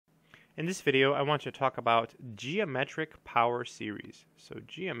In this video, I want to talk about geometric power series. So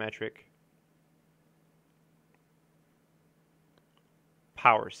geometric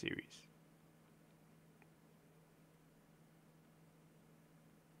power series.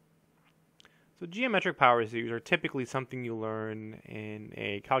 So geometric power series are typically something you learn in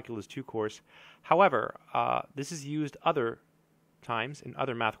a Calculus 2 course. However, this is used other times in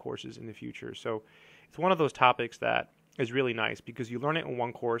other math courses in the future. So it's one of those topics that is really nice because you learn it in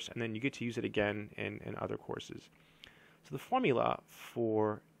one course and then you get to use it again in other courses. So the formula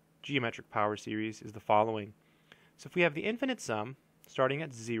for geometric power series is the following. So if we have the infinite sum starting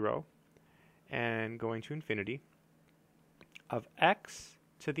at 0 and going to infinity of x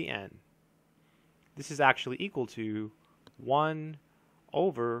to the n, this is actually equal to 1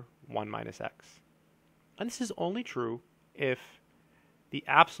 over 1 minus x. And this is only true if the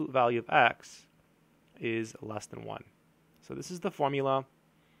absolute value of x is less than 1. So this is the formula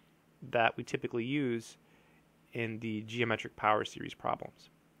that we typically use in the geometric power series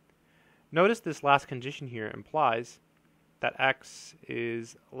problems. Notice this last condition here implies that x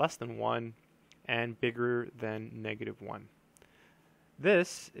is less than 1 and bigger than negative 1.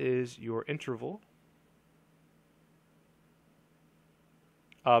 This is your interval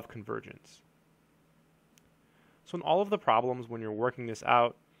of convergence. So in all of the problems when you're working this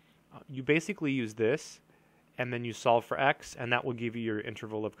out, you basically use this and then you solve for x, and that will give you your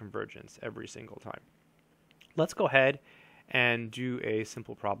interval of convergence every single time. Let's go ahead and do a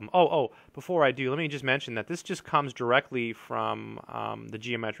simple problem. Before I do, let me just mention that this just comes directly from the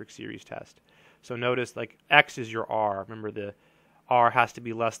geometric series test. So notice, like, x is your r. Remember, the r has to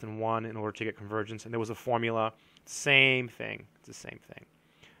be less than 1 in order to get convergence, and there was a formula. Same thing. It's the same thing.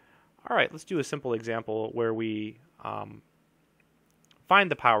 All right, let's do a simple example where we find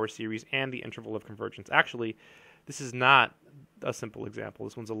the power series and the interval of convergence. Actually, this is not a simple example.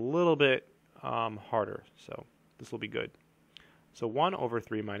 This one's a little bit harder, so this will be good. So 1 over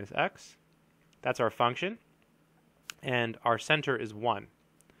 3 minus x, that's our function, and our center is 1.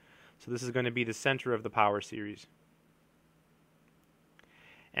 So this is going to be the center of the power series.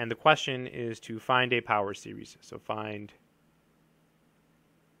 And the question is to find a power series. So find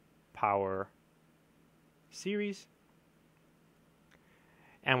power series.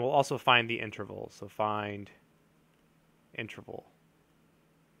 And we'll also find the interval. So find interval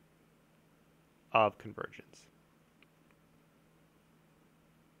of convergence.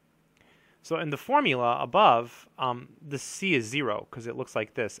 So in the formula above, the c is 0 because it looks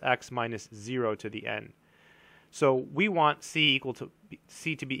like this, x minus 0 to the n. So we want c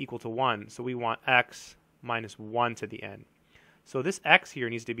to be equal to 1, so we want x minus 1 to the n. So this x here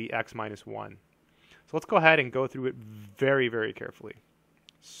needs to be x minus 1. So let's go ahead and go through it very, very carefully.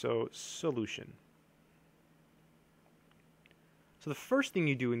 So solution. So the first thing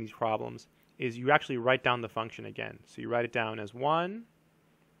you do in these problems is you actually write down the function again. So you write it down as 1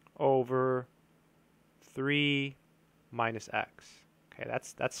 over 3 minus x. Okay,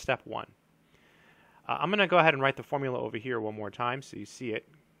 that's step 1. I'm going to go ahead and write the formula over here one more time so you see it.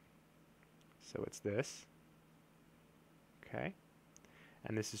 So it's this. Okay.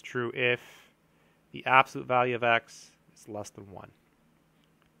 And this is true if the absolute value of x is less than 1.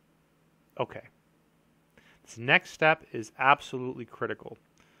 Okay. This next step is absolutely critical.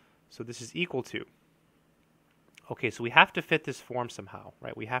 So this is equal to. Okay, so we have to fit this form somehow,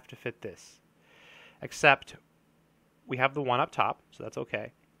 right? We have to fit this. Except we have the 1 up top, so that's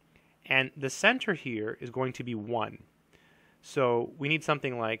okay. And the center here is going to be 1. So we need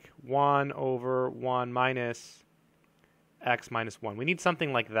something like 1 over 1 minus x minus 1. We need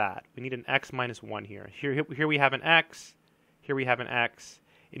something like that. We need an x minus 1 here. Here we have an x. Here we have an x.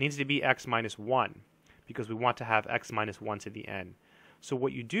 It needs to be x minus 1 because we want to have x minus 1 to the n. So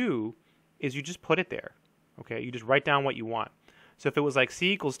what you do is you just put it there. Okay, you just write down what you want. So if it was like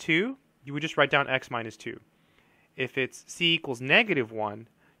c equals 2, you would just write down x minus 2. If it's c equals negative 1,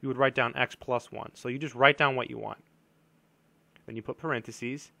 you would write down x plus 1. So you just write down what you want. Then you put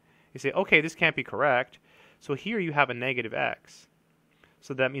parentheses. You say, okay, this can't be correct. So here you have a negative x.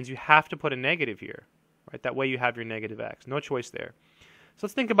 So that means you have to put a negative here. Right? That way you have your negative x. No choice there. So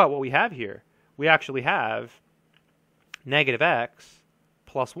let's think about what we have here. We actually have negative x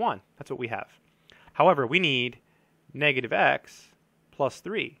plus 1. That's what we have. However, we need negative x plus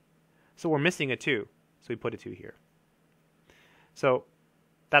 3. So we're missing a 2. So we put a 2 here. So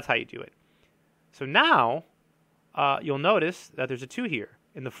that's how you do it. So now you'll notice that there's a 2 here.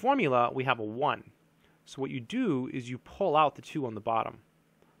 In the formula, we have a 1. So what you do is you pull out the 2 on the bottom.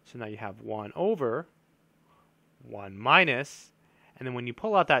 So now you have 1 over 1 minus, and then when you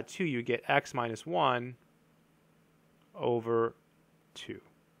pull out that 2, you get x minus 1 over 2.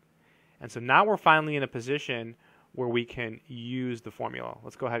 And so now we're finally in a position where we can use the formula.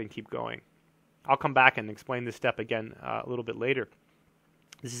 Let's go ahead and keep going. I'll come back and explain this step again a little bit later.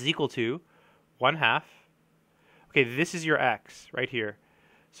 This is equal to 1/2. Okay, this is your x right here.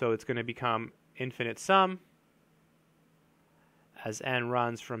 So it's going to become infinite sum as n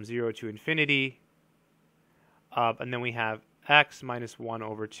runs from 0 to infinity. And then we have x minus 1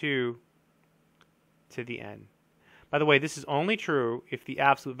 over 2 to the n. By the way, this is only true if the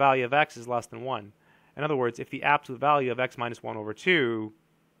absolute value of x is less than 1. In other words, if the absolute value of x minus 1 over 2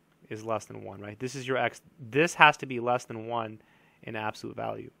 is less than 1, right? This is your x. This has to be less than 1 in absolute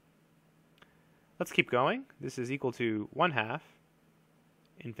value. Let's keep going. This is equal to 1/2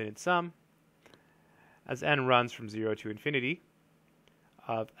 infinite sum as n runs from 0 to infinity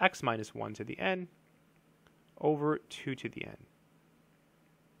of x minus 1 to the n over 2 to the n.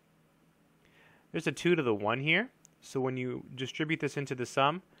 There's a 2 to the 1 here, so when you distribute this into the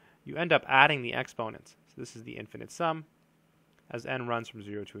sum, you end up adding the exponents. So this is the infinite sum as n runs from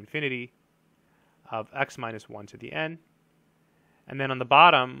 0 to infinity of x minus 1 to the n. And then on the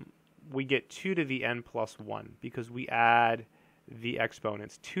bottom, we get 2 to the n plus 1 because we add the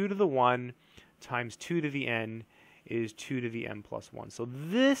exponents. 2 to the 1 times 2 to the n is 2 to the n plus 1. So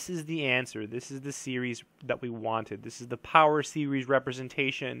this is the answer. This is the series that we wanted. This is the power series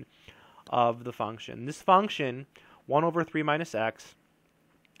representation of the function. This function, 1 over 3 minus x,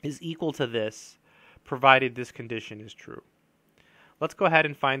 is equal to this, provided this condition is true. Let's go ahead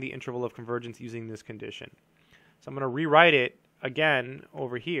and find the interval of convergence using this condition. So I'm going to rewrite it again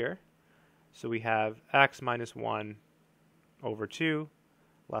over here. So we have x minus 1 over 2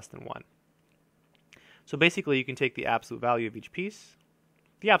 less than 1. So basically you can take the absolute value of each piece.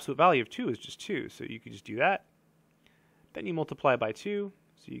 The absolute value of 2 is just 2, so you can just do that. Then you multiply by 2,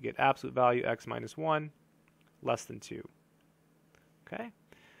 so you get absolute value x minus 1 less than 2. Okay?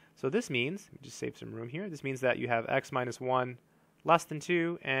 So this means, let me just save some room here, this means that you have x minus 1 less than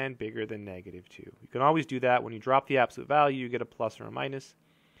 2 and bigger than negative 2. You can always do that. When you drop the absolute value, you get a plus or a minus.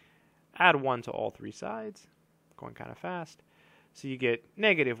 Add 1 to all three sides, going kind of fast. So you get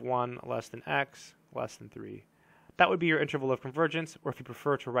negative 1 less than x less than 3. That would be your interval of convergence, or if you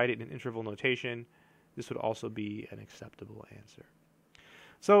prefer to write it in interval notation, this would also be an acceptable answer.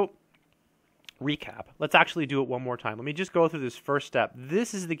 So, recap. Let's actually do it one more time. Let me just go through this first step.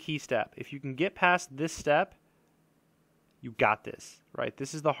 This is the key step. If you can get past this step, you got this, right?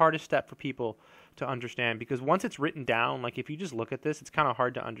 This is the hardest step for people to understand because once it's written down, like if you just look at this, it's kind of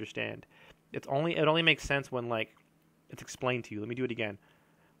hard to understand. It only makes sense when like it's explained to you. Let me do it again.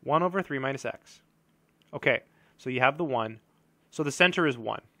 1 over 3 minus x. Okay, so you have the 1. So the center is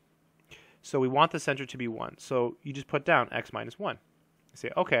 1. So we want the center to be 1. So you just put down x minus 1. You say,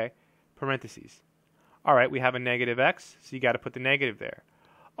 okay, parentheses. All right, we have a negative x, so you got to put the negative there.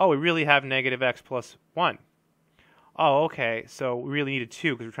 Oh, we really have negative x plus 1. Oh, okay, so we really needed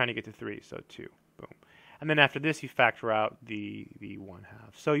 2 because we're trying to get to 3, so 2. Boom. And then after this, you factor out the 1/2.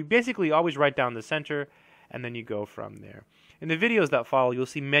 So you basically always write down the center, and then you go from there. In the videos that follow, you'll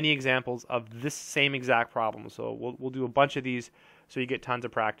see many examples of this same exact problem. So we'll do a bunch of these so you get tons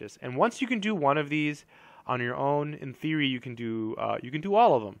of practice. And once you can do one of these on your own, in theory, you can do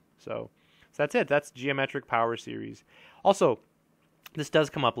all of them. So that's it. That's geometric power series. Also, this does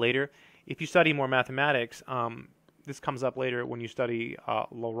come up later. If you study more mathematics, this comes up later when you study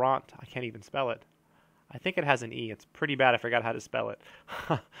Laurent. I can't even spell it. I think it has an E. It's pretty bad. I forgot how to spell it.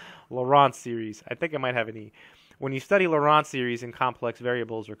 Laurent series. I think it might have an E. When you study Laurent series in complex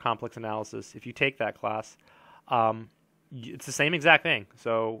variables or complex analysis, if you take that class, it's the same exact thing.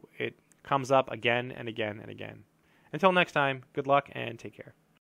 So it comes up again and again and again. Until next time, good luck and take care.